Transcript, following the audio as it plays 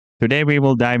Today we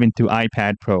will dive into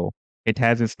iPad Pro. It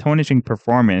has astonishing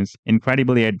performance,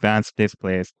 incredibly advanced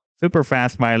displays, super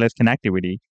fast wireless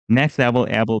connectivity, next level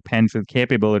Apple Pencil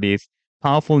capabilities,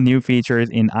 powerful new features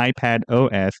in iPad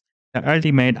OS, the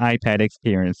ultimate iPad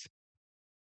experience.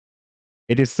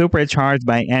 It is supercharged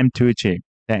by M2 chip.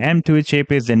 The M2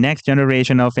 chip is the next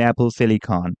generation of Apple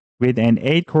Silicon, with an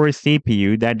 8-core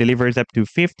CPU that delivers up to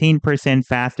 15%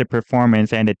 faster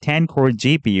performance and a 10-core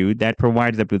GPU that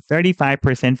provides up to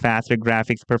 35% faster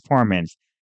graphics performance,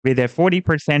 with a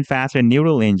 40% faster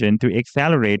neural engine to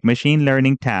accelerate machine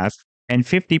learning tasks and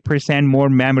 50% more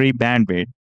memory bandwidth.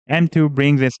 M2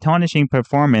 brings astonishing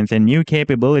performance and new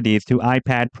capabilities to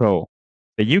iPad Pro.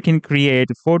 So you can create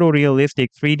photorealistic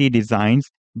 3D designs,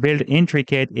 build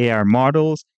intricate AR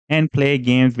models, and play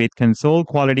games with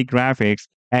console-quality graphics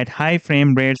at high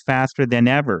frame rates faster than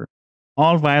ever,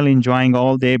 all while enjoying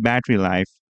all-day battery life.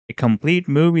 A complete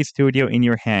movie studio in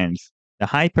your hands. The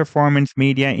high-performance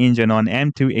media engine on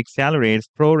M2 accelerates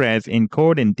ProRes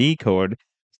encode and decode,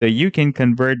 so you can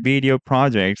convert video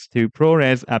projects to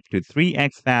ProRes up to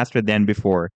 3x faster than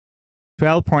before.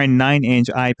 12.9-inch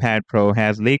iPad Pro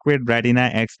has Liquid Retina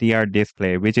XDR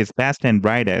display, which is best and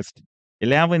brightest.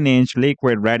 11-inch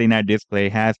Liquid Retina display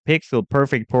has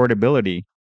pixel-perfect portability.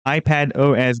 iPad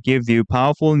OS gives you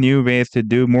powerful new ways to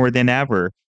do more than ever.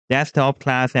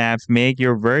 Desktop-class apps make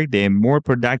your workday more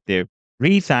productive.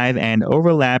 Resize and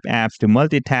overlap apps to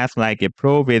multitask like a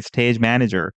pro with Stage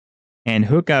Manager. And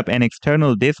hook up an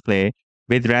external display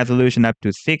with resolution up to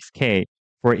 6K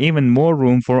for even more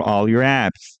room for all your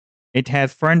apps. It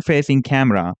has front-facing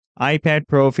camera. iPad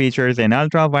Pro features an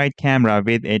ultra-wide camera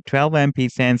with a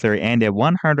 12MP sensor and a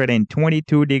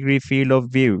 122-degree field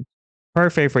of view,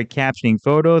 perfect for capturing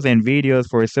photos and videos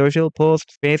for social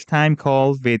posts, FaceTime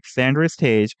calls with center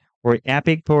stage, or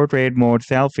epic portrait mode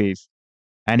selfies.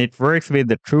 And it works with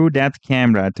the True Depth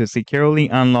camera to securely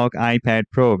unlock iPad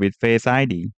Pro with Face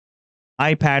ID.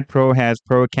 iPad Pro has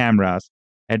Pro cameras.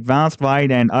 Advanced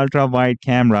wide and ultra-wide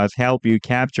cameras help you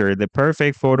capture the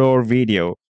perfect photo or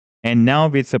video. And now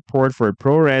with support for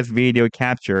ProRes video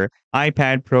capture,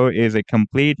 iPad Pro is a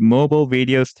complete mobile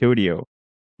video studio.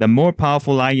 The more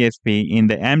powerful ISP in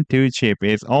the M2 chip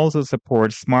is also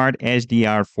supports Smart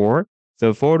HDR4,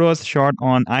 so photos shot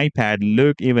on iPad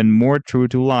look even more true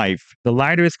to life. The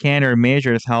LiDAR scanner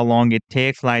measures how long it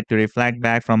takes light to reflect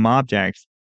back from objects,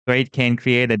 so it can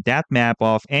create a depth map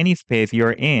of any space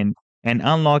you're in and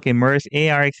unlock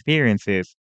immersive AR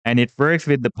experiences. And it works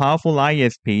with the powerful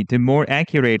ISP to more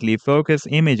accurately focus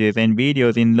images and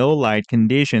videos in low light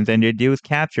conditions and reduce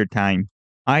capture time.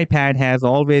 iPad has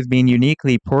always been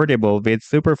uniquely portable with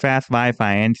super fast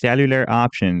Wi-Fi and cellular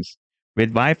options.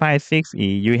 With Wi-Fi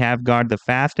 6E, you have got the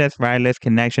fastest wireless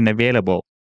connection available,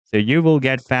 so you will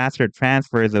get faster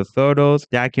transfers of photos,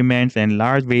 documents, and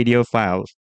large video files,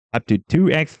 up to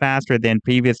 2x faster than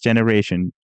previous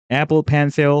generation. Apple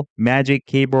Pencil, Magic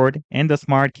Keyboard, and the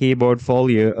Smart Keyboard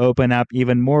Folio open up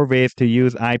even more ways to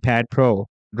use iPad Pro.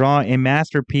 Draw a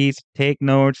masterpiece, take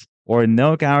notes, or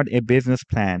knock out a business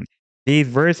plan. These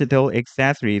versatile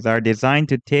accessories are designed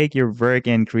to take your work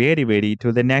and creativity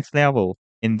to the next level.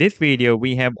 In this video,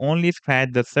 we have only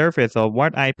scratched the surface of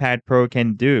what iPad Pro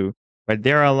can do, but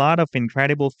there are a lot of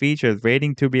incredible features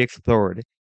waiting to be explored.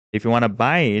 If you want to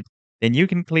buy it, then you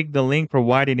can click the link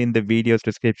provided in the video's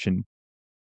description.